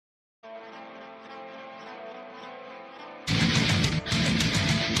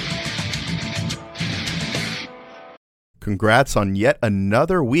Congrats on yet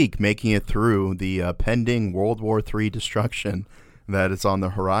another week making it through the pending World War III destruction that is on the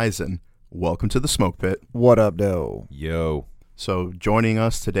horizon. Welcome to the Smoke Pit. What up, though? Yo. So joining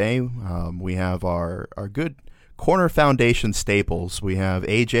us today, we have our good Corner Foundation staples. We have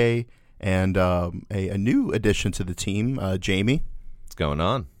AJ and a new addition to the team, Jamie. What's going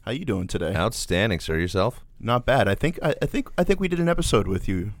on? How you doing today? Outstanding, sir. Yourself? Not bad. I think we did an episode with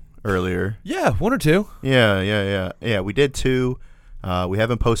you earlier. Yeah, one or two. Yeah. We did two. We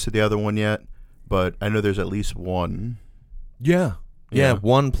haven't posted the other one yet, but I know there's at least one. Yeah,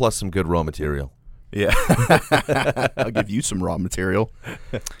 one plus some good raw material. Yeah. I'll give you some raw material.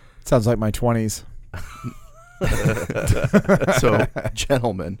 Sounds like my 20s. So,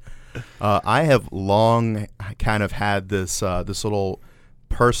 gentlemen, I have long kind of had this little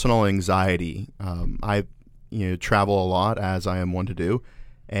personal anxiety. I travel a lot, as I am one to do.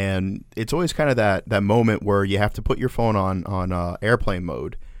 And it's always kind of that moment where you have to put your phone on airplane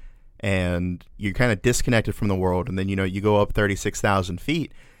mode, and you're kind of disconnected from the world. And then you go up 36,000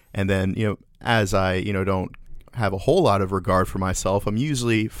 feet, and then as I don't have a whole lot of regard for myself, I'm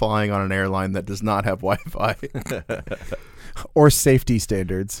usually flying on an airline that does not have Wi-Fi or safety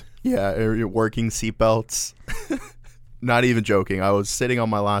standards. Yeah, or you're working seatbelts. Not even joking. I was sitting on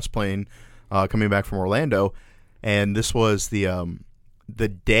my last plane coming back from Orlando, and this was the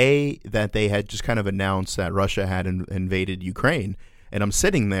day that they had just kind of announced that Russia had invaded Ukraine. And I'm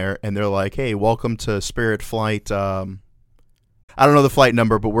sitting there, and they're like, hey, welcome to Spirit Flight. I don't know the flight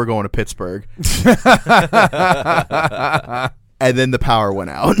number, but we're going to Pittsburgh. And then the power went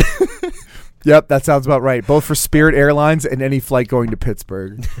out. Yep, that sounds about right. Both for Spirit Airlines and any flight going to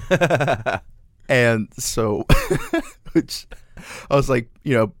Pittsburgh. And so, which I was like,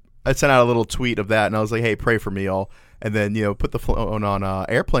 I sent out a little tweet of that, and I was like, hey, pray for me all. And then, put the phone on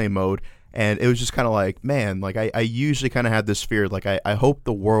airplane mode. And it was just kind of like, man, like I usually kind of had this fear. Like, I hope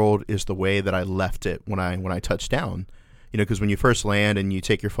the world is the way that I left it when I touched down. Because when you first land and you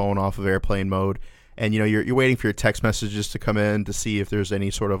take your phone off of airplane mode, and, you're waiting for your text messages to come in to see if there's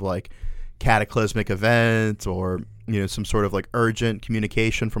any sort of like cataclysmic event or, some sort of like urgent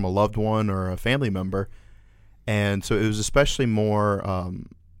communication from a loved one or a family member. And so it was especially more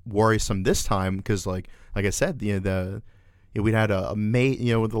worrisome this time because, like I said, we'd had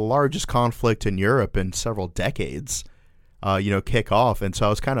the largest conflict in Europe in several decades, kick off, and so I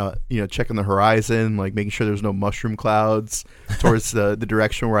was kind of checking the horizon, like making sure there's no mushroom clouds towards the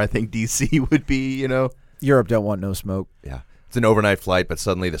direction where I think DC would be. Europe don't want no smoke. Yeah, it's an overnight flight, but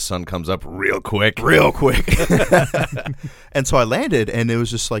suddenly the sun comes up real quick. And so I landed, and it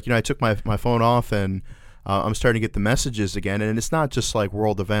was just like I took my phone off and. I'm starting to get the messages again, and it's not just like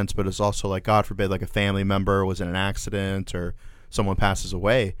world events, but it's also like, God forbid, like a family member was in an accident or someone passes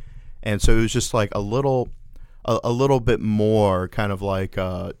away, and so it was just like a little bit more kind of like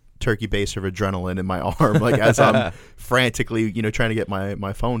turkey base of adrenaline in my arm, like as I'm frantically trying to get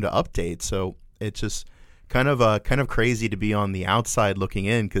my phone to update. So it's just kind of crazy to be on the outside looking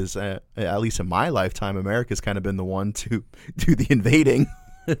in because at least in my lifetime, America's kind of been the one to do the invading.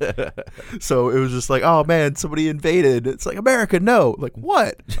 So it was just like, oh man, somebody invaded. It's like, America, no. Like,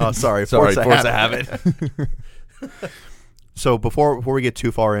 what? Oh, sorry. Force of habit. So before we get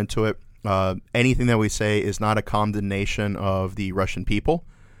too far into it, anything that we say is not a condemnation of the Russian people.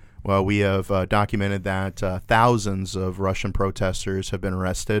 Well, we have documented that thousands of Russian protesters have been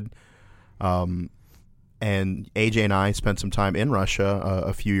arrested. And AJ and I spent some time in Russia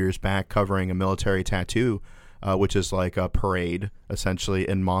a few years back covering a military tattoo, which is like a parade, essentially,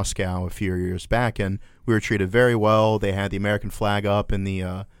 in Moscow a few years back, and we were treated very well. They had the American flag up in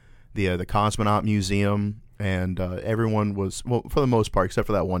the Cosmonaut Museum, and everyone was, well, for the most part, except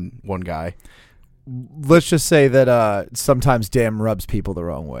for that one guy. Let's just say that sometimes damn rubs people the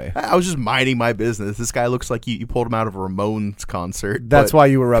wrong way. I was just minding my business. This guy looks like you pulled him out of a Ramones concert. That's why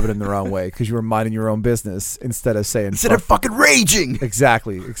you were rubbing him the wrong way, because you were minding your own business instead of fucking raging.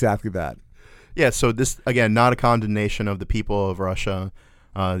 Exactly that. Yeah, so this, again, not a condemnation of the people of Russia.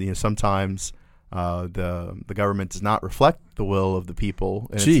 Sometimes the government does not reflect the will of the people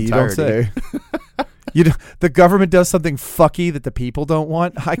in its entirety. You don't say. The government does something fucky that the people don't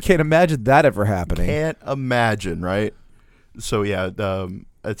want? I can't imagine that ever happening. Can't imagine, right? So, yeah,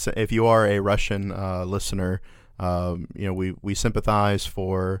 if you are a Russian listener, we sympathize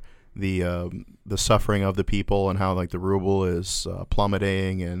for the suffering of the people and how like the ruble is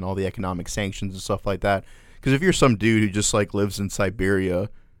plummeting and all the economic sanctions and stuff like that. Because if you're some dude who just like lives in Siberia,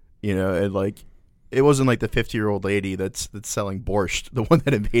 and like it wasn't like the 50-year-old lady that's selling borscht, the one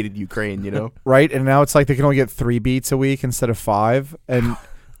that invaded Ukraine, Right, and now it's like they can only get 3 beets a week instead of 5, and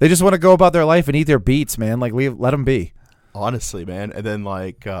they just want to go about their life and eat their beets, man. Like, let them be. Honestly, man. And then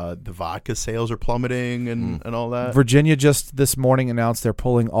like the vodka sales are plummeting and all that. Virginia just this morning announced they're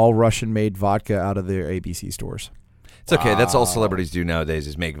pulling all Russian-made vodka out of their ABC stores. It's okay. That's all celebrities do nowadays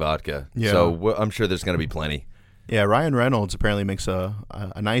is make vodka. Yeah. So I'm sure there's going to be plenty. Yeah, Ryan Reynolds apparently makes a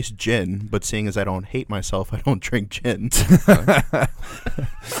nice gin, but seeing as I don't hate myself, I don't drink gin.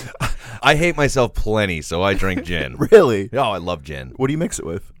 I hate myself plenty, so I drink gin. Really? Oh, I love gin. What do you mix it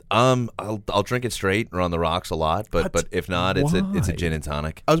with? I'll drink it straight or on the rocks a lot, but if not, it's a Why? gin and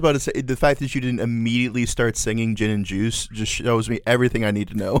tonic. I was about to say, the fact that you didn't immediately start singing Gin and Juice just shows me everything I need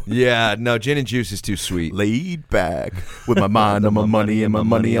to know. Yeah, no, gin and juice is too sweet. Laid back with my mind on my money and my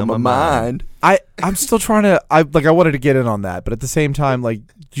money on my mind. I'm still trying to. I wanted to get in on that, but at the same time, like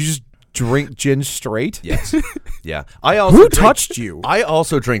you just drink gin straight. Yes. Yeah. I also Who drink- touched you? I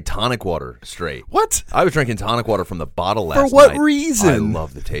also drink tonic water straight. What? I was drinking tonic water from the bottle last night. For what reason? I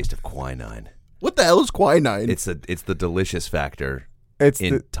love the taste of quinine. What the hell is quinine? It's the delicious factor It's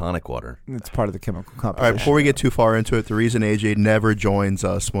in tonic water. it's part of the chemical All composition. right, before we get too far into it, the reason AJ never joins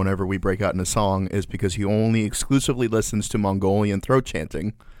us whenever we break out in a song is because he only exclusively listens to Mongolian throat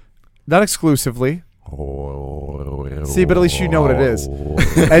chanting. Not exclusively. See, but at least you know what it is.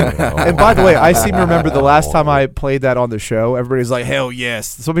 And by the way, I seem to remember the last time I played that on the show, everybody's like, hell yes.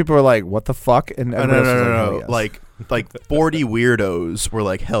 Some people are like, what the fuck? And No, everybody else is like, hell yes. Like 40 weirdos were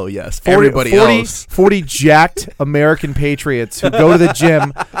like, hell yes. 40 Everybody 40 else. 40 jacked American patriots who go to the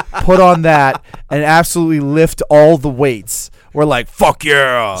gym, put on that, and absolutely lift all the weights. We're like, fuck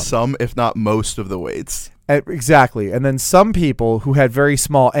yeah. Some, if not most, of the weights. Exactly. And then some people who had very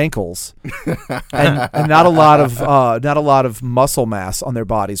small ankles and not a lot of muscle mass on their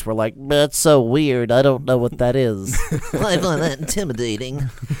bodies were like, That's so weird. I don't know what that is. I find that intimidating.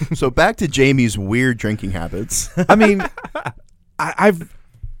 So back to Jamie's weird drinking habits. I mean,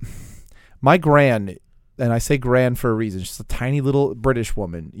 my gran, and I say gran for a reason, she's a tiny little British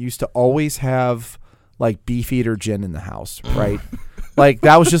woman, used to always have like Beefeater gin in the house, right? Like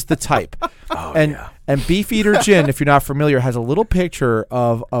that was just the type. And Beefeater gin, if you're not familiar, has a little picture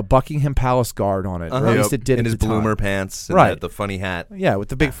of a Buckingham Palace guard on it. Or at least it did in at his the time. bloomer pants and Right. the funny hat. Yeah, with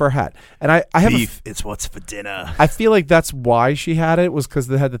the big fur hat. And I have Beef is what's for dinner. I feel like that's why she had it, was because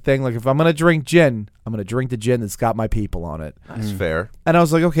they had the thing like, if I'm gonna drink gin, I'm gonna drink the gin that's got my people on it. That's fair. And I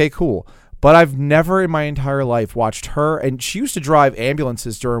was like, okay, cool. But I've never in my entire life watched her, and she used to drive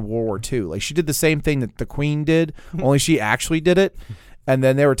ambulances during World War II. Like she did the same thing that the Queen did, only she actually did it. And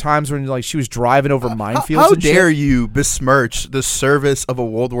then there were times when like she was driving over minefields. How and shit. dare you besmirch the service of a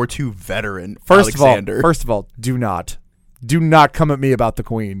World War II veteran, First Alexander? of all, do not come at me about the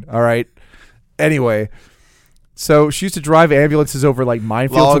Queen. All right. Anyway, so she used to drive ambulances over like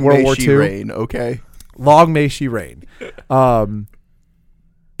minefields Long in World may War she II. reign, okay? Long may she reign.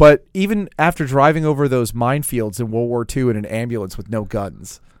 But even after driving over those minefields in World War II in an ambulance with no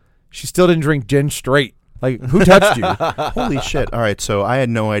guns, she still didn't drink gin straight. Like, who touched you? Holy shit! All right, so I had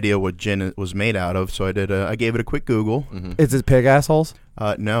no idea what gin was made out of, so I gave it a quick Google. Is it pig assholes?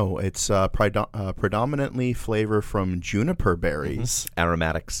 No, it's predominantly flavor from juniper berries.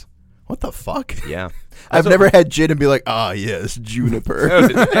 Aromatics. What the fuck? Yeah. I've never had gin and be like, yes, juniper.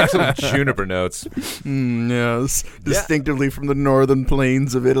 Excellent juniper notes. Yes, distinctively from the northern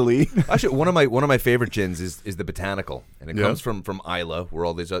plains of Italy. Actually, one of my favorite gins is the botanical, and it Yeah. comes from Isla, where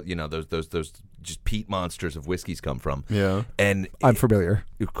all these those just peat monsters of whiskeys come from. Yeah. And I'm familiar.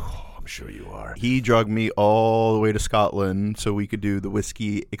 I'm sure you are. He drugged me all the way to Scotland so we could do the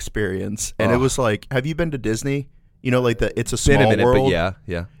whiskey experience, and it was like, have you been to Disney? You know, like It's a Small Been a minute, World. but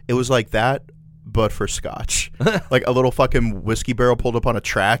yeah. It was like that, but for Scotch. Like a little fucking whiskey barrel pulled up on a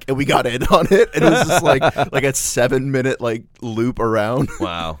track, and we got in on it. And it was just like a 7-minute like loop around.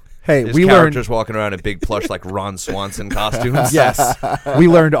 Wow. Hey, There's we characters walking around in big plush like Ron Swanson costumes. Yes. We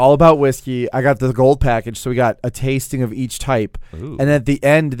learned all about whiskey. I got the gold package, so we got a tasting of each type. Ooh. And at the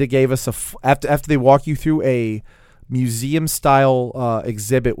end, they gave us after they walk you through a museum-style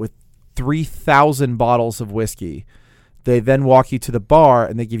exhibit with 3,000 bottles of whiskey. They then walk you to the bar,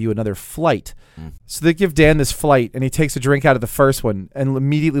 and they give you another flight. So they give Dan this flight, and he takes a drink out of the first one and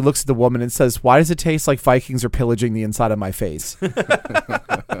immediately looks at the woman and says, "Why does it taste like Vikings are pillaging the inside of my face?"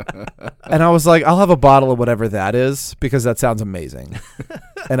 And I was like, "I'll have a bottle of whatever that is, because that sounds amazing."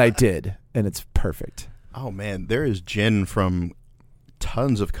 And I did, and it's perfect. Oh man, there is gin from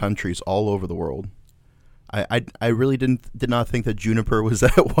tons of countries all over the world. I really did not think that juniper was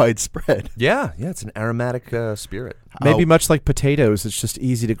that widespread. Yeah, it's an aromatic spirit. Maybe much like potatoes, it's just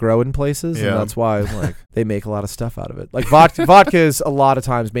easy to grow in places, Yeah. and that's why like they make a lot of stuff out of it. Like vodka is a lot of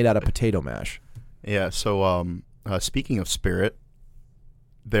times made out of potato mash. Yeah. So speaking of spirit,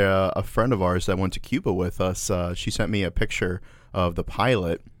 a friend of ours that went to Cuba with us, she sent me a picture of the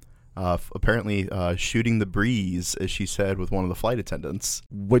pilot apparently shooting the breeze, as she said, with one of the flight attendants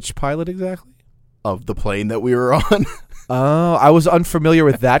Which pilot exactly? of the plane that we were on. Oh, I was unfamiliar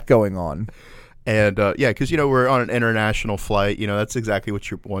with that going on. And yeah, because we're on an international flight. That's exactly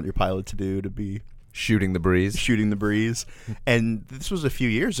what you want your pilot to do, to be Shooting the breeze. shooting the breeze. And this was a few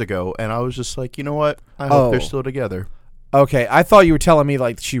years ago, and I was just like, you know what? I hope they're still together. Okay, I thought you were telling me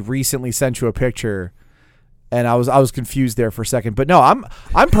like she recently sent you a picture, and I was confused there for a second. But no,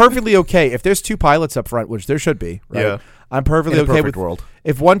 I'm perfectly okay if there's two pilots up front, which there should be. Right? Yeah. I'm perfectly In a okay perfect with world.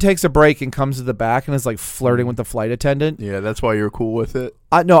 if one takes a break and comes to the back and is like flirting with the flight attendant. Yeah, that's why you're cool with it.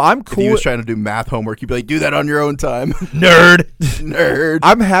 No, I'm If cool. he was trying to do math homework, you'd be like, do that on your own time. Nerd. Nerd.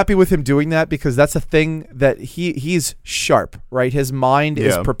 I'm happy with him doing that because that's a thing that he's sharp, right? His mind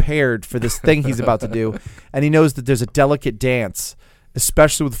is Yeah. prepared for this thing he's about to do, and he knows that there's a delicate dance,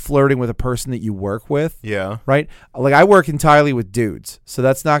 especially with flirting with a person that you work with, Yeah. right? Like I work entirely with dudes, so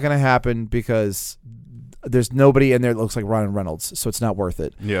that's not going to happen because there's nobody in there that looks like Ryan Reynolds, so it's not worth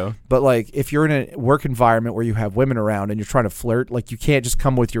it. Yeah. But like if you're in a work environment where you have women around and you're trying to flirt, like you can't just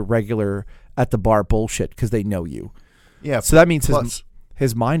come with your regular at the bar bullshit because they know you. Yeah. So that means plus,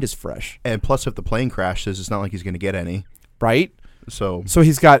 his mind is fresh, and plus, if the plane crashes, it's not like he's going to get any. right? So So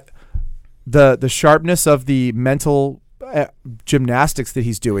he's got the sharpness of the mental gymnastics that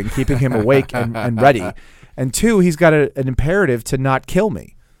he's doing, keeping him awake and ready. And two, he's got an imperative to not kill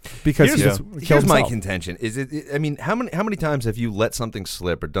me because Here's, he just here's killed my himself. contention. Is it? I mean, how many times have you let something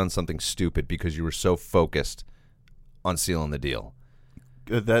slip or done something stupid because you were so focused on sealing the deal?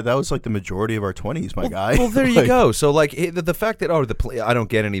 that was like the majority of our 20s, my guy. Well, there you Like, go. So, like, the fact that I don't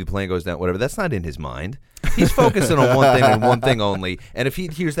get any, the plane goes down, whatever. That's not in his mind. He's focusing on one thing and one thing only. And if he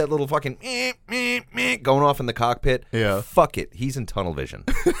hears that little fucking going off in the cockpit, Yeah. fuck it, he's in tunnel vision.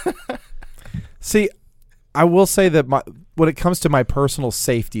 See, I will say that when it comes to my personal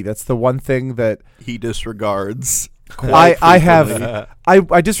safety, that's the one thing that He disregards. I have.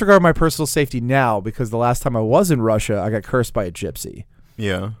 I disregard my personal safety now because the last time I was in Russia, I got cursed by a gypsy,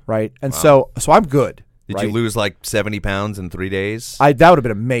 Yeah. right? And so I'm good. Did right? you lose like 70 pounds in 3 days? That would have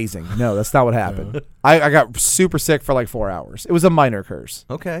been amazing. No, that's not what happened. I got super sick for like 4 hours. It was a minor curse.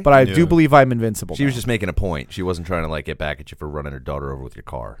 Okay. But I Yeah. do believe I'm invincible. She was now. just making a point. She wasn't trying to like get back at you for running her daughter over with your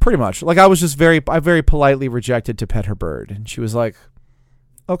car. pretty much like I very politely rejected to pet her bird, and she was like,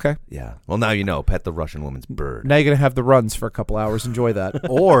 "Okay, Yeah. Well, now you know. Pet the Russian woman's bird. now you're gonna have the runs for a couple hours. Enjoy that."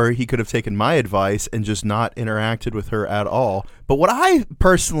 Or he could have taken my advice and just not interacted with her at all. But what I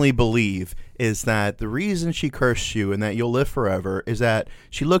personally believe is that the reason she cursed you and that you'll live forever is that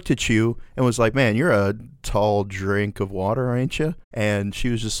she looked at you and was like, man, you're a tall drink of water, ain't you? And she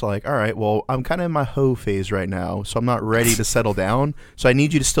was just like, all right, well, I'm kind of in my hoe phase right now, so I'm not ready to settle down. So I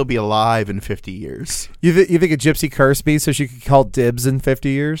need you to still be alive in 50 years. You think a gypsy cursed me so she could call dibs in 50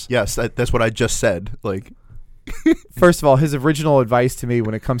 years? Yes, that's what I just said. Like, First of all, his original advice to me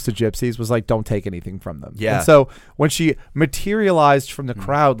when it comes to gypsies was like, don't take anything from them. Yeah. And so when she materialized from the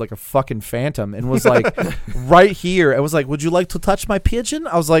crowd like a fucking phantom and was like right here and was like, would you like to touch my pigeon?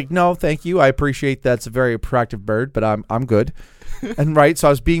 I was like, no, thank you. I appreciate that. It's a very attractive bird, but I'm good. And right. So I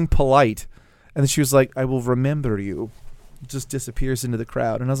was being polite. And then she was like, I will remember you. Just disappears into the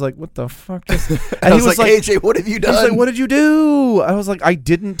crowd. And I was like, what the fuck? And I was like, AJ, what have you he done? was like, what did you do? I was like, I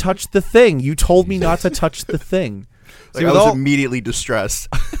didn't touch the thing. You told me not to touch the thing. Like, I was immediately distressed.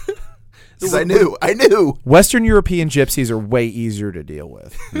 'Cause I knew. Western European gypsies are way easier to deal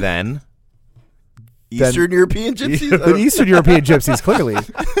with Then Eastern European gypsies? than Eastern European gypsies, clearly.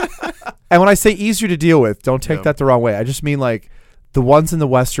 And when I say easier to deal with, don't take Yeah. that the wrong way. I just mean like the ones in the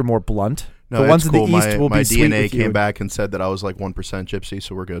West are more blunt. No, the ones it's in cool. the East my will my be sweet DNA with you. came back and said that I was like 1% gypsy,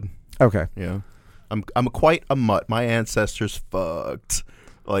 so we're good. Okay. Yeah, I'm quite a mutt. My ancestors fucked.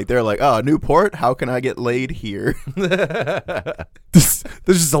 Like they're like, oh, Newport, how can I get laid here? There's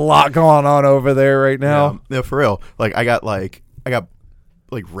just a lot going on over there right now. Yeah, for real. Like I got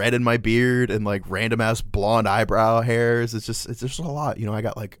red in my beard and like random ass blonde eyebrow hairs. It's just a lot. You know, I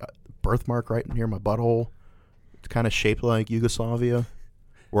got like a birthmark right near my butthole. It's kind of shaped like Yugoslavia,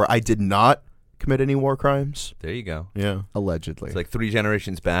 where I did not commit any war crimes. there you go. Yeah. Allegedly. It's like 3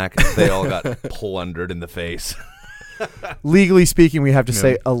 generations back, they all got plundered in the face. Legally speaking, we have to Yeah.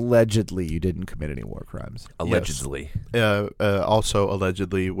 say allegedly you didn't commit any war crimes. Allegedly. Also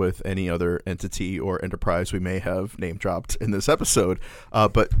allegedly with any other entity or enterprise we may have name dropped in this episode.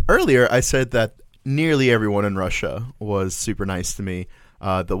 But earlier I said that nearly everyone in Russia was super nice to me.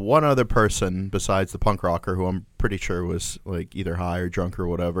 The one other person besides the punk rocker, who I'm pretty sure was like either high or drunk or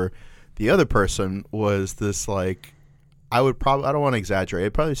whatever, the other person was this like I would probably, I don't want to exaggerate.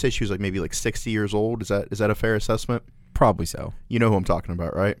 I'd probably say she was like maybe like 60 years old. Is that a fair assessment? Probably so. You know who I'm talking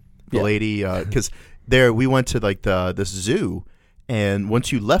about, right? The Yeah. lady, because there we went to like this zoo, and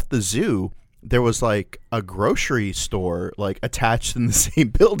once you left the zoo, there was like a grocery store like attached in the same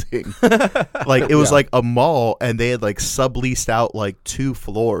building. Like it was like a mall, and they had like subleased out like 2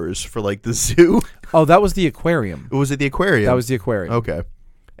 floors for like the zoo. Oh, that was the aquarium. Was it the aquarium? That was the aquarium. Okay.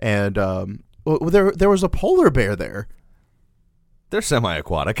 And well, there was a polar bear there. They're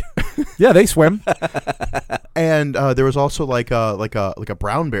semi-aquatic. Yeah, they swim. And there was also like a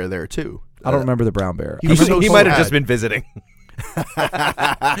brown bear there too. I don't remember the brown bear. He was so He might have sad. just been visiting.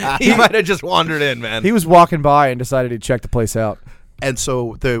 He might have just wandered in, man. He was walking by and decided to check the place out. And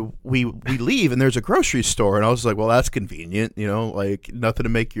so we leave, and there's a grocery store, and I was like, well, that's convenient, like nothing to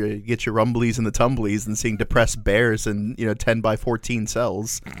make you get your rumblies and the tumblies and seeing depressed bears in 10 by 14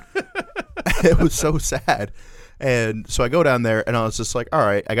 cells. It was so sad. And so I go down there, and I was just like, all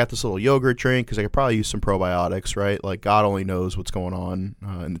right, I got this little yogurt drink because I could probably use some probiotics, right? Like God only knows what's going on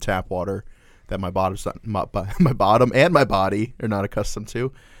in the tap water that my bottom and my body are not accustomed to.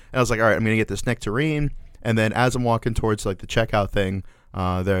 And I was like, all right, I'm gonna get this nectarine. And then as I'm walking towards like the checkout thing,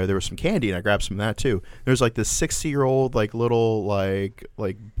 there was some candy, and I grabbed some of that too. There's like this 60-year-old like little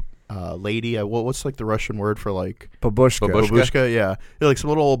lady. What's like the Russian word for like Babushka. babushka? Yeah, like some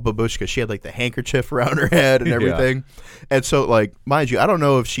little old babushka. She had like the handkerchief around her head and everything. And so like, mind you, I don't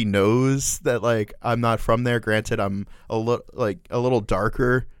know if she knows that like I'm not from there. Granted, I'm a little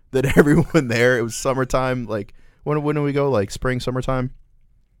darker than everyone there. It was summertime. Like when do we go? Like spring, summertime.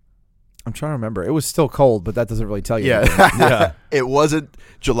 I'm trying to remember. It was still cold, but that doesn't really tell you. Yeah. anything. Yeah. It wasn't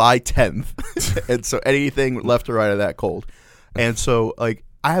July 10th. And so anything left or right of that cold. And so like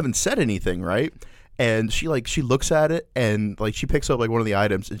I haven't said anything, right? And she looks at it, and like she picks up like one of the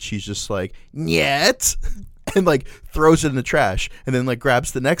items, and she's just like, "Nyet," and like throws it in the trash, and then like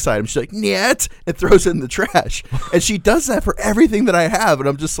grabs the next item. She's like, "Nyet," and throws it in the trash. And she does that for everything that I have, and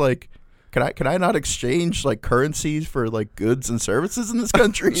I'm just like, Can I not exchange like currencies for like goods and services in this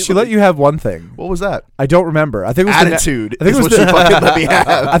country? She let you have one thing. What was that? I don't remember. I think it was Attitude. I think it was what she fucking let me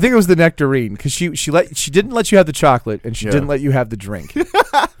have. I think it was the nectarine because she didn't let you have the chocolate and she didn't let you have the drink.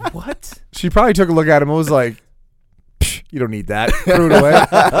 What? She probably took a look at him and was like, "Psh, "You don't need that." Threw it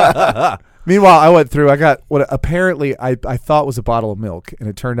away. Meanwhile, I went through. I got what apparently I thought was a bottle of milk, and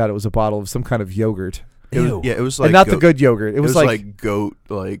it turned out it was a bottle of some kind of yogurt. It was like and not the good yogurt. It was like goat,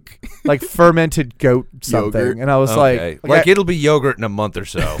 like like fermented goat something. Yogurt. And I was Okay. like It'll be yogurt in a month or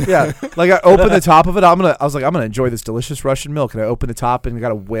so. yeah, like I opened the top of it. I was like, I'm gonna enjoy this delicious Russian milk, and I opened the top and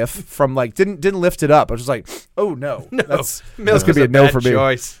got a whiff from like didn't lift it up. I was just like, oh no, that's gonna be a no for me.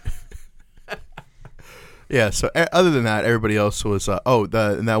 Choice. yeah. So other than that, everybody else was and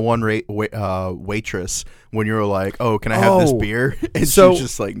that one waitress when you were like, oh, can I have this beer? And so- she was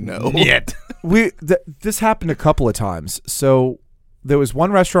just like, no. Yet. This happened a couple of times. So there was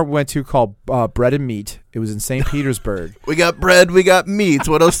one restaurant we went to called Bread and Meat. It was in St. Petersburg. We got bread, we got meats.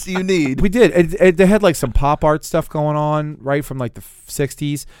 What else do you need? We did. They had like some pop art stuff going on, right, from like the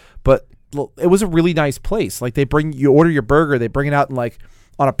 60s. But it was a really nice place. Like you order your burger, they bring it out in like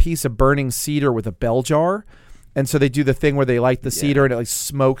on a piece of burning cedar with a bell jar. And so they do the thing where they light the cedar and it like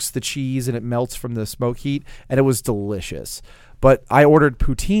smokes the cheese and it melts from the smoke heat. And it was delicious. But I ordered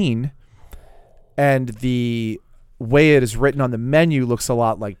poutine, and the way it is written on the menu looks a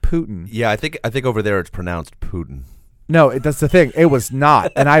lot like Putin. Yeah, I think over there it's pronounced Putin. No, that's the thing. It was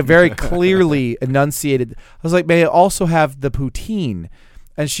not. And I very clearly enunciated. I was like, may I also have the poutine?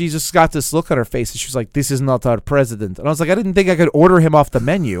 And she just got this look on her face, and she was like, this is not our president. And I was like, I didn't think I could order him off the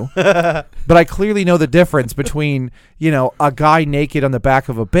menu. But I clearly know the difference between, a guy naked on the back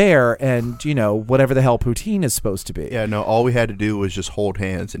of a bear and, whatever the hell poutine is supposed to be. Yeah, no, all we had to do was just hold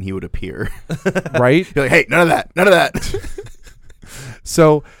hands and he would appear. Right? You're like, hey, none of that.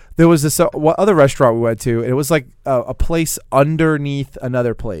 So there was this other restaurant we went to, and it was like a place underneath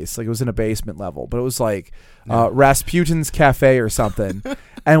another place. Like it was in a basement level, but it was like Rasputin's Cafe or something.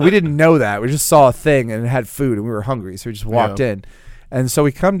 And we didn't know that. We just saw a thing and it had food, and we were hungry, so we just walked in. And so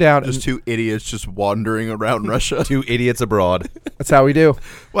we come down. Just 2 idiots just wandering around Russia. 2 idiots abroad. That's how we do.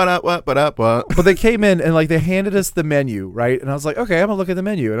 What? But they came in and like they handed us the menu, right? And I was like, okay, I'm gonna look at the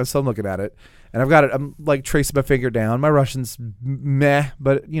menu, and I'm still looking at it, and I've got it. I'm like tracing my finger down. My Russian's meh,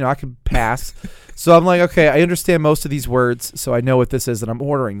 but I can pass. So I'm like, okay, I understand most of these words, so I know what this is that I'm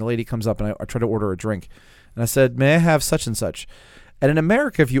ordering. The lady comes up and I try to order a drink, and I said, may I have such and such? And in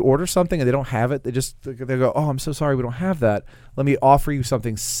America, if you order something and they don't have it, they go, oh, I'm so sorry, we don't have that. Let me offer you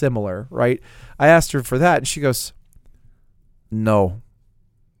something similar, right? I asked her for that, and she goes, no.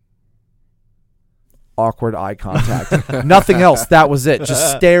 awkward eye contact. Nothing else. That was it.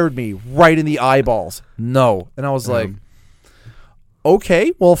 Just stared me right in the eyeballs. No. And I was like,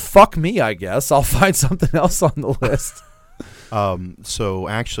 okay, well, fuck me, I guess. I'll find something else on the list. So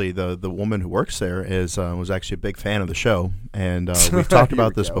actually, the woman who works there was actually a big fan of the show, and we've talked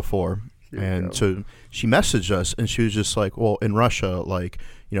about this before. And so she messaged us, and she was just like, "Well, in Russia, like,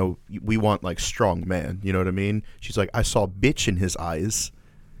 you know, we want like strong man. You know what I mean?" She's like, "I saw bitch in his eyes,"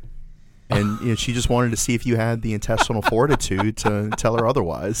 and you know, she just wanted to see if you had the intestinal fortitude to tell her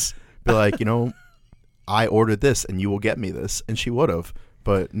otherwise. Be like, you know, I ordered this, and you will get me this, and she would have,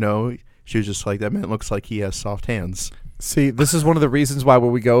 but no, she was just like, that man looks like he has soft hands. See, this is one of the reasons why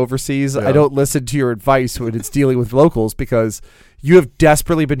when we go overseas, Yeah. I don't listen to your advice when it's dealing with locals, because you have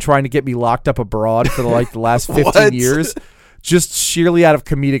desperately been trying to get me locked up abroad for the last 15 What? years, just sheerly out of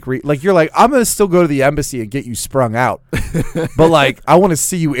comedic like, you're like, I'm going to still go to the embassy and get you sprung out. But like, I want to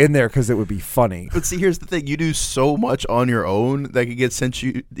see you in there because it would be funny. But see, here's the thing: you do so much on your own that could get sent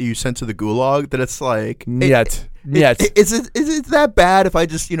to the gulag that it's like Yet. Is it that bad if I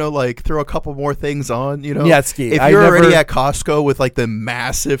just, you know, like throw a couple more things on, you know? Yetski, If you're already at Costco with like the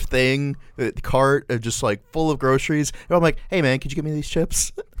massive cart just like full of groceries, and I'm like, hey man, could you get me these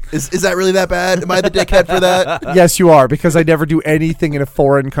chips? Is that really that bad? Am I the dickhead for that? Yes, you are, because I never do anything in a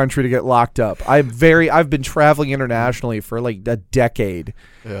foreign country to get locked up. I've been traveling internationally for like a decade.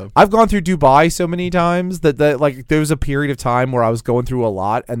 Yeah. I've gone through Dubai so many times that like there was a period of time where I was going through a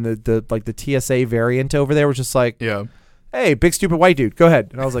lot, and the TSA variant over there was just like, Yeah. hey, big stupid white dude, go ahead.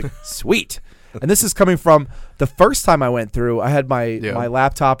 And I was like, sweet. And this is coming from the first time I went through. I had my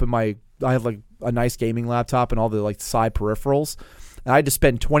laptop and I had like a nice gaming laptop and all the like side peripherals. And I had to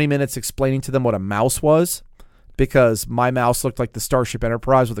spend 20 minutes explaining to them what a mouse was, because my mouse looked like the Starship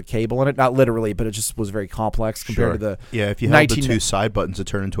Enterprise with a cable in it. Not literally, but it just was very complex compared to the if you held the two side buttons, it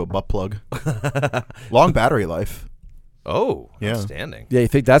turned into a butt plug. Long battery life. Oh, Yeah. outstanding. Yeah, you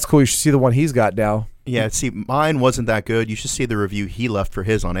think that's cool? You should see the one he's got now. Yeah, see, mine wasn't that good. You should see the review he left for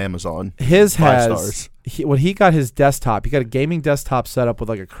his on Amazon. His 5 has stars. when he got his desktop, he got a gaming desktop set up with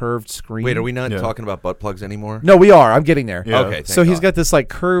like a curved screen. Wait, are we not talking about butt plugs anymore? No, we are. I'm getting there. Yeah. Okay. So he's got this like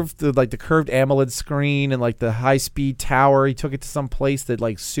curved AMOLED screen and like the high speed tower. He took it to some place that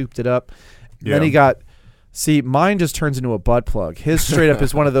like souped it up. Yeah. Then he got, mine just turns into a butt plug. His straight up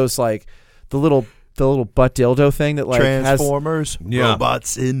is one of those like the little butt dildo thing that like Transformers, Yeah.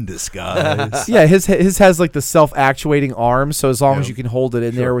 robots in disguise. Yeah, his has like the self actuating arms, so as long as you can hold it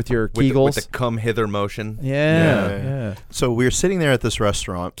in there with your with Kegels. the come hither motion. Yeah. So we were sitting there at this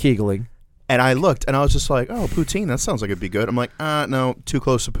restaurant, Kegling. and I looked, and I was just like, "Oh, poutine. That sounds like it'd be good." I'm like, no, too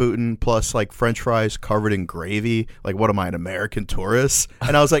close to Putin. Plus, like French fries covered in gravy. Like, what am I, an American tourist?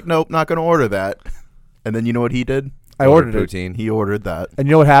 And I was like, nope, not going to order that. And then you know what he did? I ordered it. poutine. He ordered that. And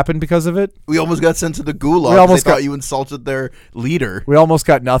you know what happened because of it? We almost got sent to the gulag. We almost they thought got- you insulted their leader. We almost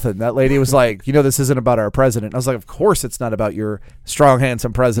got nothing. That lady was like, this isn't about our president. I was like, of course it's not about your strong,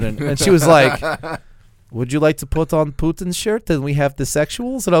 handsome president. And she was like, would you like to put on Putin's shirt? Then we have the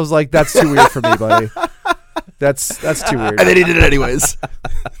sexuals. And I was like, that's too weird for me, buddy. That's too weird. And then he did it anyways.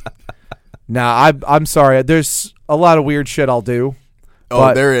 Nah, I'm sorry. There's a lot of weird shit I'll do. Oh,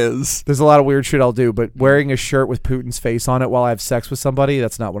 But- there is. There's a lot of weird shit I'll do, but wearing a shirt with Putin's face on it while I have sex with somebody,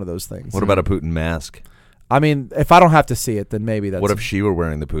 that's not one of those things. What about a Putin mask? I mean, if I don't have to see it, then maybe that's What if she were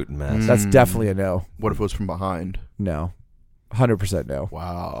wearing the Putin mask? that's definitely a no. What if it was from behind? No. 100% no.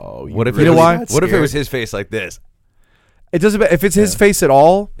 Wow. What if You know why? What if it was his face like this? It doesn't matter if it's his face at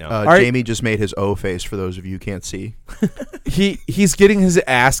all. No. All right. Jamie just made his O face for those of you who can't see. He's getting his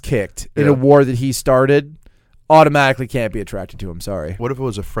ass kicked in a Yeah. war that he started. Automatically can't be attracted to him. Sorry. What if it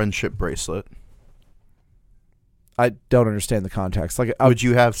was a friendship bracelet? I don't understand the context. Like, Would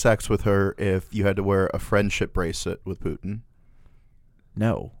you have sex with her if you had to wear a friendship bracelet with Putin?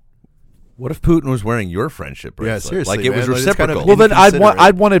 no. What if Putin was wearing your friendship Yeah, bracelet? seriously, like it was man. Like, it's kind of- reciprocal. Well, then Inconsiderate.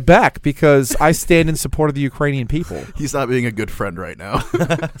 I'd want it back because I stand in support of the Ukrainian people. He's not being a good friend right now.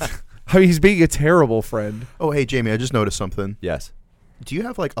 I mean, he's being a terrible friend. Oh, hey, Jamie, I just noticed something. Yes. Do you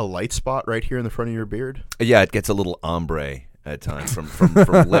have like a light spot right here in the front of your beard? Yeah, it gets a little ombre at times from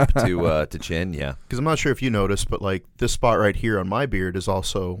lip to chin. Yeah, Because I'm not sure if you noticed, but like this spot right here on my beard is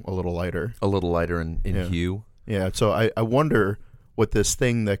also a little lighter. a little lighter in Yeah. hue. Yeah, so I wonder what this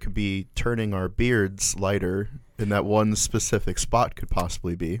thing that could be turning our beards lighter in that one specific spot could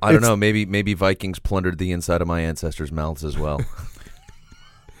possibly be. I don't know. Maybe Vikings plundered the inside of my ancestors' mouths as well.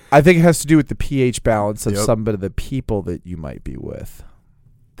 I think it has to do with the pH balance of Yep. some bit of the people that you might be with.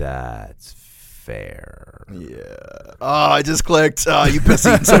 That's fair. Yeah. Oh, I just clicked. Oh, you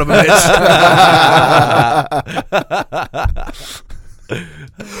pissy son of a bitch.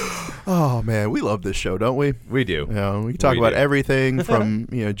 Oh man, we love this show, don't we? We do. You know, we can talk We about do. everything from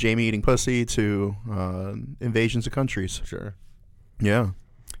Jamie eating pussy to invasions of countries. Sure. Yeah.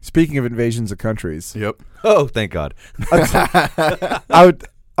 Speaking of invasions of countries, Yep. Oh, thank God. I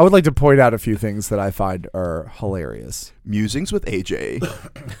would like to point out a few things that I find are hilarious. Musings with AJ.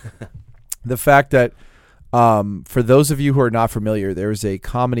 The fact that, for those of you who are not familiar, there's a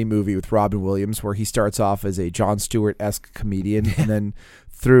comedy movie with Robin Williams where he starts off as a Jon Stewart-esque comedian and then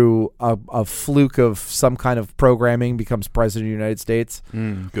through a fluke of some kind of programming becomes president of the United States.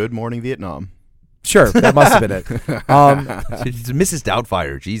 Good morning, Vietnam. Sure, that must have been it. It's Mrs.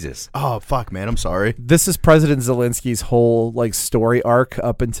 Doubtfire. Jesus. Oh fuck, man, I'm sorry. This is President Zelensky's whole story arc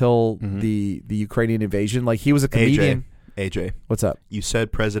up until the Ukrainian invasion. Like, he was a comedian. AJ, What's up? you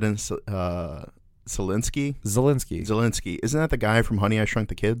said President Zelensky. Zelensky. Isn't that the guy from Honey, I Shrunk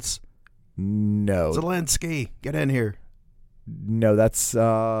the Kids? No. Zelensky, get in here. No, that's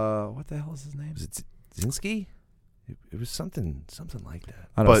what the hell is his name? Was it Zinsky? It was something like that.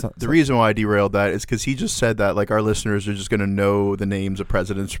 I don't know, But some- the reason why I derailed that is because he just said that our listeners are just going to know the names of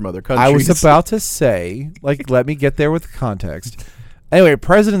presidents from other countries. I was about to say, let me get there with the context. Anyway,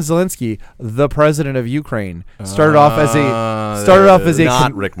 President Zelensky, the president of Ukraine, started off as a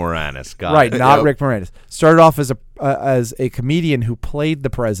Not Rick Moranis. Got right, it. not Yep. Rick Moranis. Started off as a comedian who played the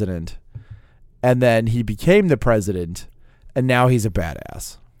president, and then he became the president, and now he's a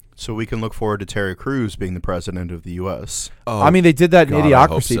badass. So we can look forward to Terry Crews being the president of the U.S. Oh, I mean, they did that in God, I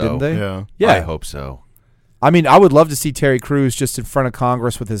hope Idiocracy, so. didn't they? Yeah. Yeah. I hope so. I mean, I would love to see Terry Crews just in front of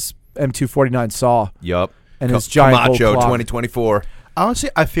Congress with his M249 saw Yup. and his giant gold Camacho clock. 2024. Honestly,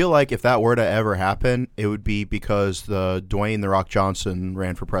 I feel like if that were to ever happen, it would be because the Dwayne "The Rock" Johnson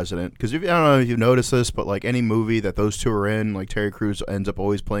ran for president. Because I don't know if you've noticed this, but any movie that those two are in, Terry Crews ends up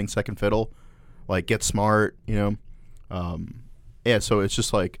always playing second fiddle. Get Smart, Yeah, so it's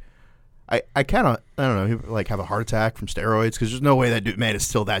just I kind of, I don't know, have a heart attack from steroids because there's no way that dude, man, is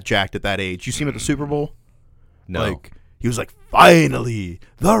still that jacked at that age. You see him at the Super Bowl? No. He was like, finally,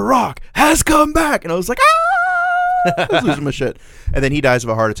 The Rock has come back. And I was like, I was losing my shit. And then he dies of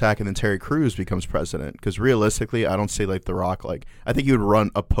a heart attack, and then Terry Crews becomes president. Because realistically, I don't see The Rock, I think he would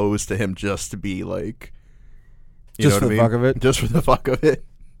run opposed to him just to be Just for the fuck of it? Just for the fuck of it.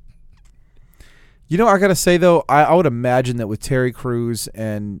 You know, I gotta say though, I would imagine that with Terry Crews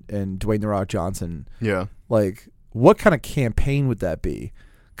and Dwayne The Rock Johnson, Yeah. what kind of campaign would that be?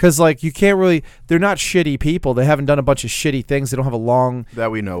 Because you can't really, they're not shitty people. They haven't done a bunch of shitty things. They don't have a long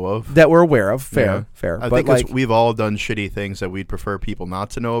That we know of. that we're aware of. Fair, Yeah. fair. I But think we've all done shitty things that we'd prefer people not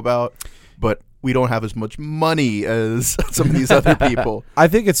to know about, but we don't have as much money as some of these other people. I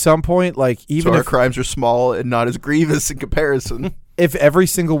think at some point, even So our if crimes are small and not as grievous in comparison. if every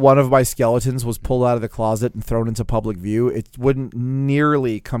single one of my skeletons was pulled out of the closet and thrown into public view, it wouldn't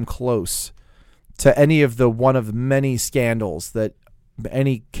nearly come close to any of the one of many scandals that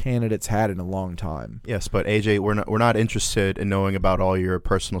any candidates had in a long time. Yes, but AJ, we're not interested in knowing about all your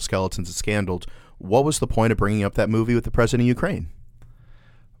personal skeletons and scandals. What was the point of bringing up that movie with the president of Ukraine?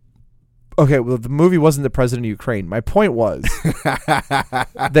 Okay, well, the movie wasn't the president of Ukraine. My point was,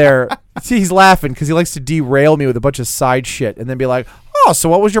 see, he's laughing because he likes to derail me with a bunch of side shit and then be like, oh, so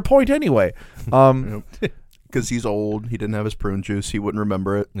what was your point anyway? Because he's old. He didn't have his prune juice. He wouldn't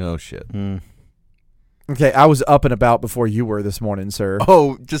remember it. No shit. Okay, I was up and about before you were this morning, sir.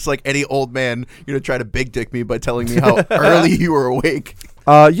 Oh, just like any old man, you're going to try to big dick me by telling me how early you were awake.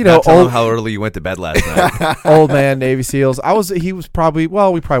 Tell him how early you went to bed last night. Old man, Navy SEALs. We probably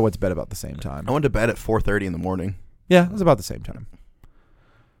went to bed about the same time. I went to bed at 4:30 in the morning. Yeah, it was about the same time.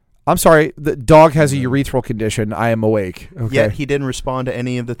 I'm sorry, the dog has a urethral condition. I am awake. Okay. Yet he didn't respond to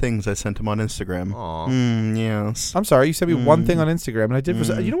any of the things I sent him on Instagram. Aw. Yes. I'm sorry, you sent me one thing on Instagram, and I did.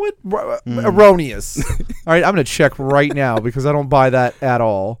 You know what? Erroneous. All right, I'm going to check right now because I don't buy that at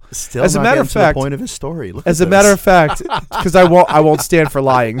all. Still As a not matter getting of to fact- the point of his story. Look As at a matter this. of fact, because I won't stand for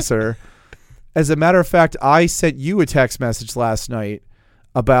lying, sir. As a matter of fact, I sent you a text message last night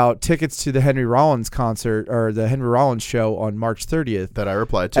about tickets to the Henry Rollins concert or the Henry Rollins show on March 30th. that I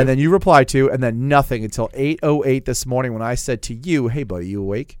replied to. And then you replied to, and then nothing until 8:08 this morning when I said to you, "Hey, buddy, you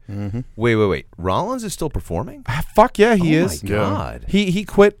awake?" Wait. Rollins is still performing? Fuck yeah, he Oh is. my God. He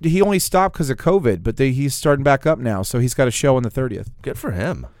quit. He only stopped because of COVID, but he's starting back up now. So he's got a show on the 30th. Good for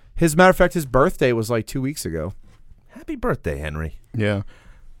him. His matter of fact, his birthday was 2 weeks ago. Happy birthday, Henry. Yeah.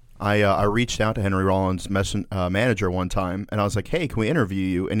 I reached out to Henry Rollins' manager one time, and I was like, "Hey, can we interview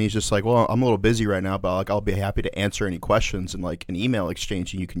you?" And he's just like, "Well, I'm a little busy right now, but I'll be happy to answer any questions and an email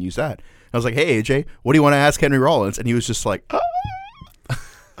exchange, and you can use that." And I was like, "Hey, AJ, what do you want to ask Henry Rollins?" And he was just like,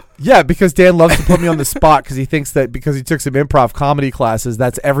 Yeah, because Dan loves to put me on the spot because he thinks that because he took some improv comedy classes,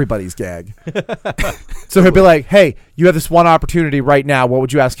 that's everybody's gag. So he'll be like, hey, you have this one opportunity right now. What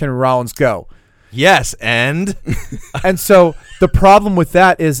would you ask Henry Rollins? Go. Yes, and And so the problem with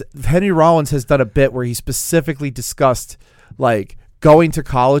that is Henry Rollins has done a bit where he specifically discussed like going to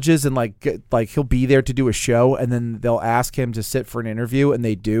colleges and like he'll be there to do a show and then they'll ask him to sit for an interview and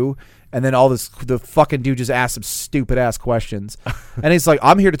they do. And then the fucking dude just asks some stupid ass questions. And he's like,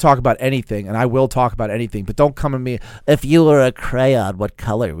 I'm here to talk about anything and I will talk about anything, but don't come at me. If you were a crayon, what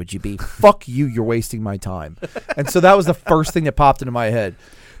color would you be? Fuck you, you're wasting my time. And so that was the first thing that popped into my head.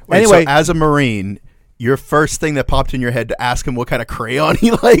 Wait, anyway, so as a Marine, your first thing that popped in your head to ask him what kind of crayon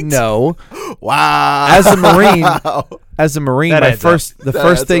he liked? no. Wow. As a Marine, That my adds up. the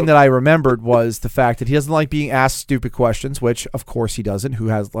first thing that I remembered was the fact that he doesn't like being asked stupid questions, which of course he doesn't. Who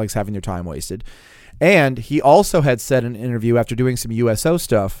likes having their time wasted? And he also had said in an interview after doing some USO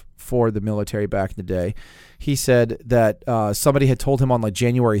stuff for the military back in the day, he said that somebody had told him on like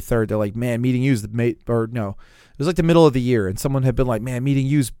January 3rd, they're like, man, meeting you's it was like the middle of the year, and someone had been like, man, meeting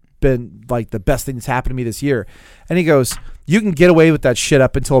you's been like the best thing that's happened to me this year. And he goes, you can get away with that shit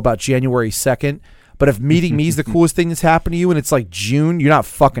up until about January 2nd. But if meeting me is the coolest thing that's happened to you and it's like June, you're not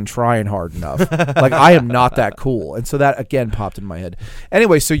fucking trying hard enough. Like, I am not that cool. And so that, again, popped in my head.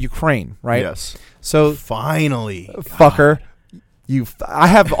 Anyway, so Ukraine, right? Yes. So, Finally. fucker, I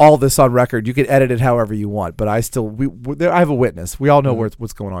have all this on record. You can edit it however you want, but I have a witness. We all know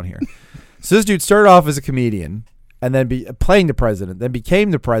what's going on here. So this dude started off as a comedian and then playing the president, then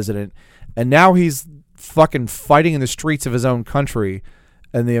became the president, and now he's fucking fighting in the streets of his own country.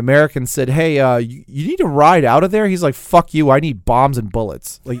 And the Americans said, hey, you need to ride out of there? He's like, fuck you. I need bombs and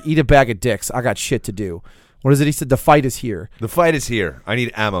bullets. Like, eat a bag of dicks. I got shit to do. What is it? He said, the fight is here. the fight is here. I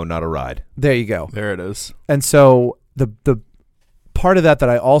need ammo, not a ride. There you go. There it is. And so the part of that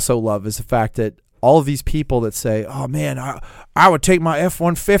I also love is the fact that all of these people that say, oh, man, I would take my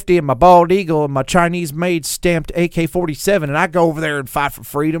F-150 and my Bald Eagle and my Chinese-made stamped AK-47 and I'd go over there and fight for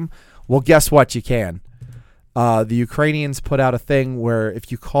freedom. Well, guess what? You can. The Ukrainians put out a thing where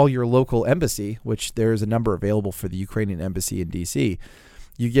if you call your local embassy, which there's a number available for the Ukrainian embassy in D.C.,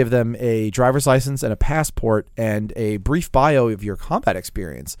 you give them a driver's license and a passport and a brief bio of your combat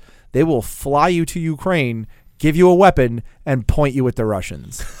experience. They will fly you to Ukraine, give you a weapon, and point you at the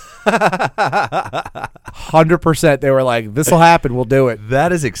Russians. 100%. They were like, this will happen. We'll do it.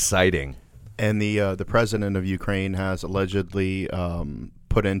 That is exciting. And the president of Ukraine has allegedly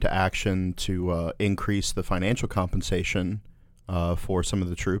put into action to increase the financial compensation for some of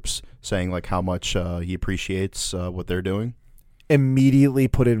the troops, saying like how much he appreciates what they're doing. Immediately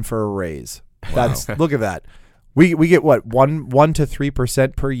put in for a raise. That's look at that. We get what 1 to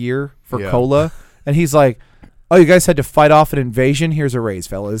 3% per year for COLA, and he's like, oh, you guys had to fight off an invasion. Here's a raise,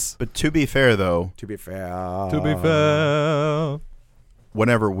 fellas. But to be fair, though,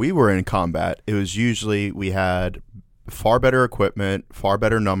 whenever we were in combat, it was usually we had far better equipment, far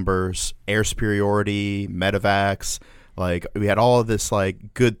better numbers, air superiority, medevacs. Like, we had all of this,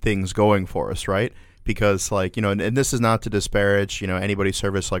 like, good things going for us, right? Because, like, you know, and this is not to disparage, you know, anybody's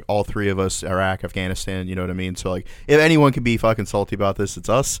service. Like, all three of us, Iraq, Afghanistan, you know what I mean? So, like, if anyone can be fucking salty about this, it's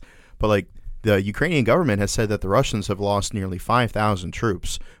us. But, like, the Ukrainian government has said that the Russians have lost nearly 5,000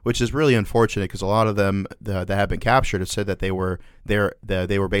 troops, which is really unfortunate because a lot of them that have been captured have said that they were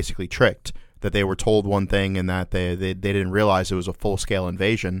basically tricked, that they were told one thing and that they didn't realize it was a full-scale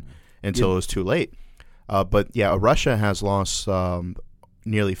invasion until it was too late. But, yeah, Russia has lost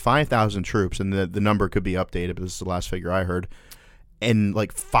nearly 5,000 troops, and the number could be updated, but this is the last figure I heard, in,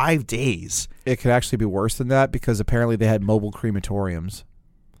 like, 5 days. It could actually be worse than that because apparently they had mobile crematoriums,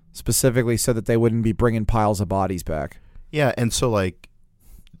 specifically so that they wouldn't be bringing piles of bodies back. Yeah, and so, like,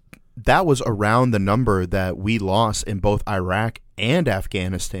 that was around the number that we lost in both Iraq and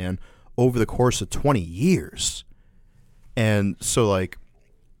Afghanistan over the course of 20 years. And so, like,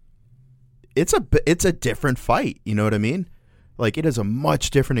 it's a different fight, you know what I mean? Like, it is a much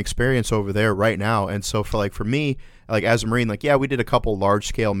different experience over there right now. And so for me, like, as a Marine, like, yeah, we did a couple large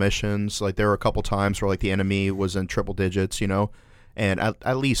scale missions. Like, there were a couple times where, like, the enemy was in triple digits, you know, and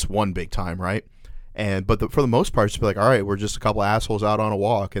at least one big time, right? But for the most part, it's be like, all right, we're just a couple assholes out on a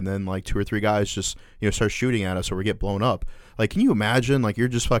walk, and then like 2 or 3 guys just, you know, start shooting at us or we get blown up. Like, can you imagine, like, you're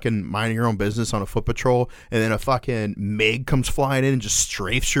just fucking minding your own business on a foot patrol, and then a fucking MiG comes flying in and just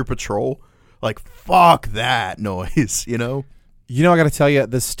strafes your patrol? Like, fuck that noise, you know? You know, I got to tell you,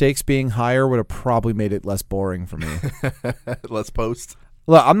 the stakes being higher would have probably made it less boring for me. Let's post.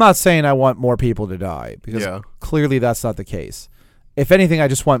 Look, I'm not saying I want more people to die because Yeah. clearly that's not the case. if anything, I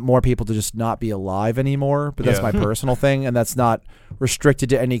just want more people to just not be alive anymore. But that's Yeah. my personal thing, and that's not restricted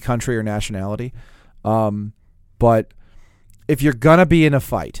to any country or nationality. But if you're gonna be in a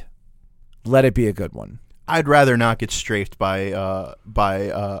fight, let it be a good one. I'd rather not get strafed by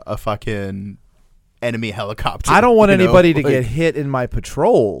a fucking enemy helicopter. I don't want you know? anybody to Like, get hit in my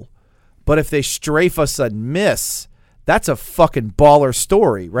patrol, but if they strafe us and miss, that's a fucking baller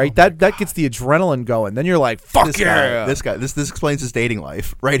story, right? That gets the adrenaline going. Then you're like, fuck This yeah. guy, this explains his dating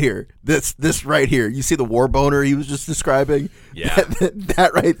life right here. This right here. You see the war boner he was just describing? Yeah.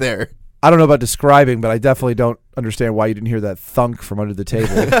 That right there. I don't know about describing, but I definitely don't understand why you didn't hear that thunk from under the table.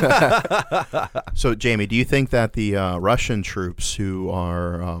 So, Jamie, do you think that the Russian troops who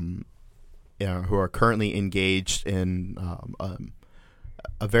are currently engaged in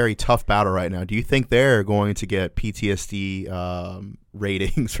a very tough battle right now, do you think they're going to get PTSD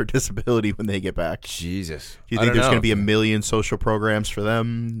ratings for disability when they get back? Jesus. Do you think there's going to be a million social programs for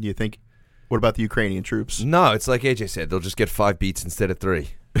them? Do you think? What about the Ukrainian troops? No, it's like AJ said. They'll just get 5 beats instead of 3.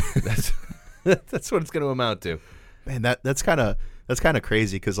 That's what it's going to amount to. Man, that's kind of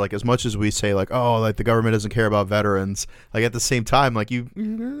crazy because like as much as we say like like the government doesn't care about veterans, like at the same time like you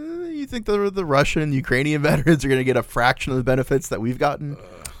think the Russian and Ukrainian veterans are going to get a fraction of the benefits that we've gotten?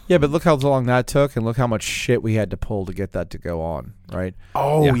 Yeah, but look how long that took, and look how much shit we had to pull to get that to go on, right?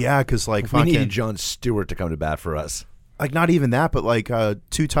 Oh yeah, because like We needed fucking Jon Stewart to come to bat for us. like not even that, but like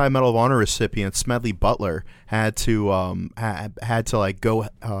 2-time Medal of Honor recipient Smedley Butler had to had to like go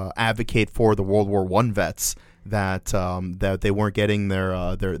advocate for the World War I vets that they weren't getting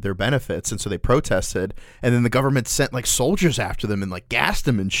their benefits, and so they protested, and then the government sent like soldiers after them and like gassed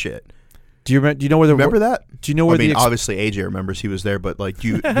them and shit. Do you know where the Remember that? Do you know where I mean, the obviously AJ remembers he was there, but like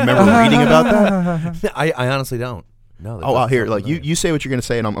you remember reading about that? I honestly don't. No. that Oh, doesn't here, sound like familiar. you say what you're gonna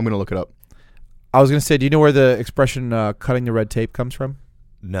say, and I'm gonna look it up. I was going to say, do you know where the expression "cutting the red tape" comes from?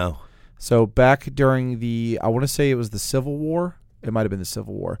 No. So back during I want to say it was the Civil War. It might have been the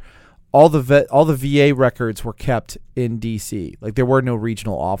Civil War. All the VA records were kept in D.C. Like there were no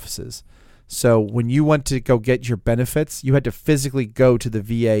regional offices. So when you went to go get your benefits, you had to physically go to the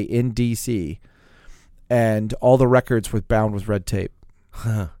VA in D.C. and all the records were bound with red tape.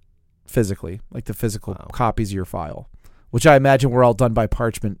 Physically, like the physical copies of your file, which I imagine were all done by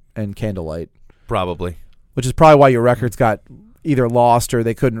parchment and candlelight. Probably. Which is probably why your records got either lost or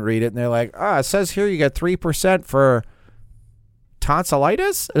they couldn't read it. And they're like, it says here you get 3% for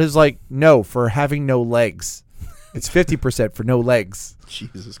tonsillitis. And it's like, no, for having no legs. It's 50% for no legs.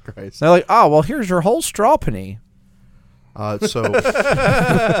 Jesus Christ! And they're like, well, here's your whole straw penny. So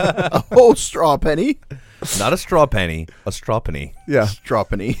a whole straw penny, Not a straw penny. A straw penny. Yeah. straw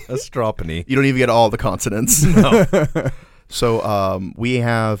penny. A straw penny. You don't even get all the consonants. No. So we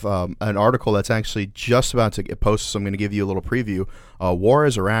have an article that's actually just about to get posted, so I'm going to give you a little preview. War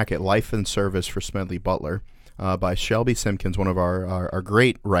is a Racket, Life and Service for Smedley Butler by Shelby Simpkins, one of our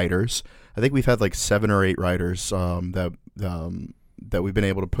great writers. I think we've had like 7 or 8 writers that we've been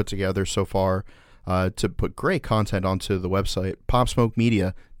able to put together so far to put great content onto the website,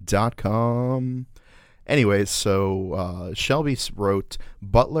 popsmokemedia.com. Anyways, so Shelby wrote,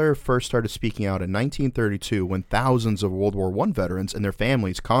 Butler first started speaking out in 1932 when thousands of World War I veterans and their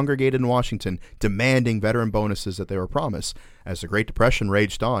families congregated in Washington demanding veteran bonuses that they were promised. As the Great Depression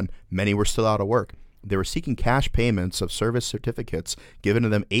raged on, many were still out of work. They were seeking cash payments of service certificates given to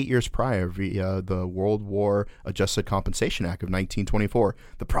them 8 years prior via the World War Adjusted Compensation Act of 1924.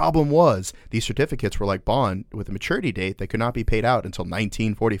 The problem was these certificates were like bond with a maturity date that could not be paid out until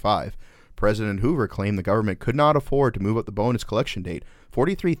 1945. President Hoover claimed the government could not afford to move up the bonus collection date.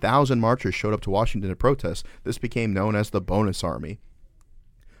 43,000 marchers showed up to Washington to protest. This became known as the Bonus Army.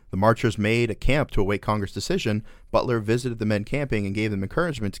 The marchers made a camp to await Congress' decision. Butler visited the men camping and gave them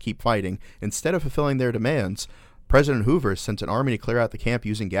encouragement to keep fighting. Instead of fulfilling their demands, President Hoover sent an army to clear out the camp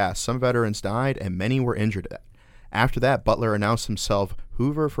using gas. Some veterans died and many were injured. After that, Butler announced himself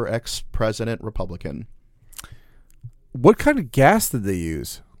Hoover for ex-president Republican. What kind of gas did they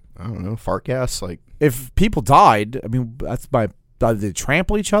use? I don't know, fart gas, like If people died, I mean, that's did they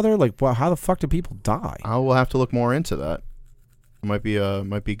trample each other? Like, well, how the fuck do people die? I will have to look more into that. It might be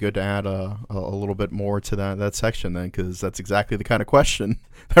good to add a little bit more to that section then, because that's exactly the kind of question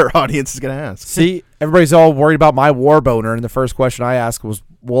our audience is going to ask. See, everybody's all worried about my war boner, and the first question I asked was,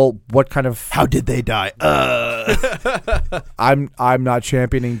 well, what kind of... How did they die? I'm not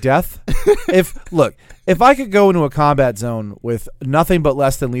championing death. If I could go into a combat zone with nothing but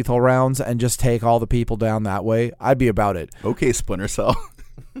less than lethal rounds and just take all the people down that way, I'd be about it. Okay, Splinter Cell.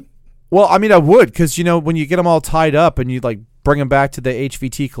 Well, I mean, I would, because, when you get them all tied up and you, like, bring them back to the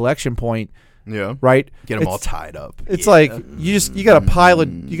HVT collection point, Yeah. right? Get them all tied up. It's Yeah. like you got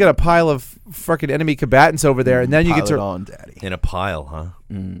a pile of fucking enemy combatants over there, and then you Pile get to it on, daddy. In a pile, huh?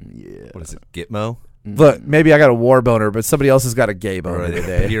 Yeah. What is it, Gitmo? look. Maybe I got a war boner, but somebody else has got a gay boner Or a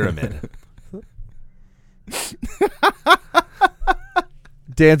today. pyramid?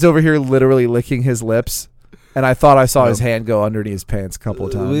 Dan's over here literally licking his lips, and I thought I saw his hand go underneath his pants a couple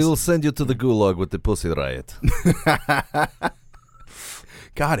of times. We will send you to the gulag with the Pussy Riot.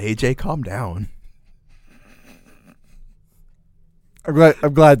 God, AJ, calm down.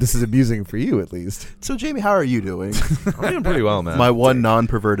 I'm glad this is amusing for you, at least. So, Jamie, how are you doing? I'm doing pretty well, man. My one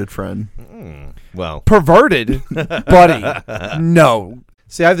non-perverted friend. Well, Perverted, buddy. No.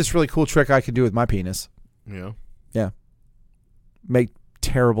 See, I have this really cool trick I can do with my penis. Yeah. Yeah. Make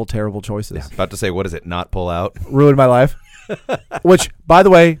terrible, terrible choices. about to say, what is it? Not pull out? Ruin my life. Which, by the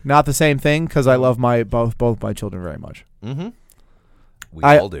way, not the same thing because I love both my children very much. Mm-hmm. We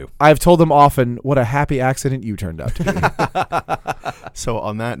I all do. I've told them often what a happy accident you turned out to be. So,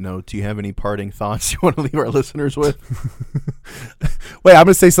 on that note, do you have any parting thoughts you want to leave our listeners with? Wait, I'm going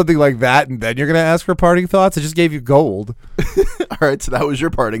to say something like that, and then you're going to ask for parting thoughts? I just gave you gold. All right, so that was your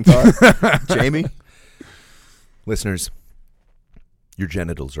parting thought. Jamie? Listeners, your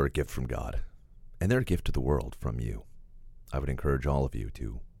genitals are a gift from God, and they're a gift to the world from you. I would encourage all of you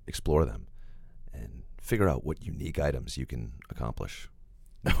to explore them and figure out what unique items you can accomplish.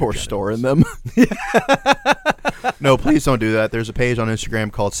 Or store in them. No, please don't do that. There's a page on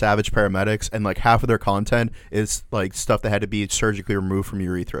Instagram called Savage Paramedics, and like half of their content is like stuff that had to be surgically removed from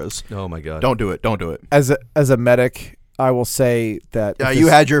urethras. Oh, my God. Don't do it. Don't do it. As a medic, I will say that. Yeah, if you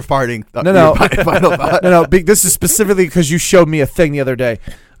this- had your farting. No. Your final thought. No, this is specifically because you showed me a thing the other day.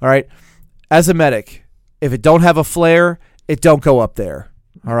 All right. As a medic, if it don't have a flare, it don't go up there.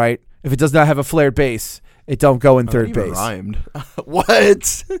 All right. If it does not have a flared base, it don't go in third That even base. Rhymed.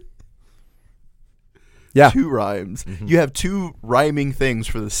 What? Yeah. 2 rhymes. You have 2 rhyming things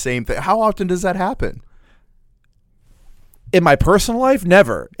for the same thing. How often does that happen? In my personal life,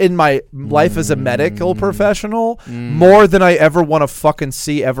 never. In my life as a medical professional, more than I ever want to fucking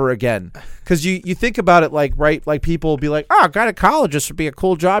see ever again. Because you think about it like, right, like people will be like, oh, gynecologist would be a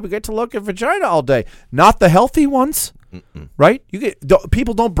cool job. You get to look at vagina all day. Not the healthy ones, right?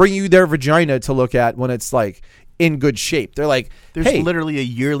 People don't bring you their vagina to look at when it's like in good shape. They're like, There's hey, literally a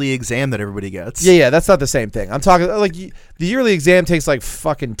yearly exam that everybody gets. yeah, that's not the same thing. I'm talking like the yearly exam takes like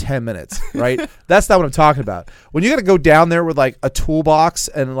fucking 10 minutes, right? That's not what I'm talking about. When you got to go down there with like a toolbox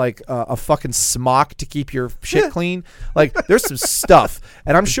and like a fucking smock to keep your shit clean, like there's some stuff.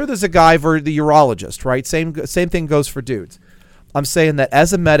 And I'm sure there's a guy for the urologist, right? Same thing goes for dudes. I'm saying that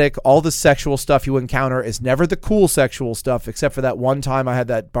as a medic, all the sexual stuff you encounter is never the cool sexual stuff, except for that one time I had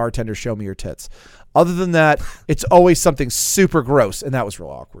that bartender show me your tits. Other than that, it's always something super gross, and that was real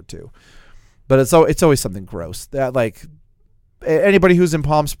awkward too. But it's always something gross. That like anybody who's in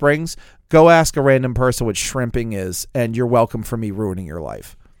Palm Springs, go ask a random person what shrimping is, and you're welcome for me ruining your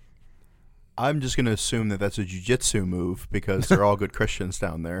life. I'm just going to assume that that's a jiu-jitsu move because they're all good Christians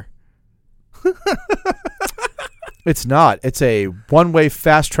down there. It's not. It's a one-way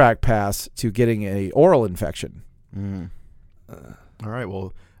fast track pass to getting a oral infection. All right.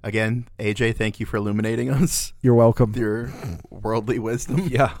 Well, again, AJ, thank you for illuminating us You're welcome. with your worldly wisdom.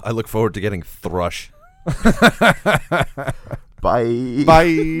 Yeah, I look forward to getting thrush. Bye.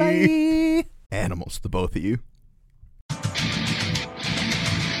 Bye. Animals, the both of you.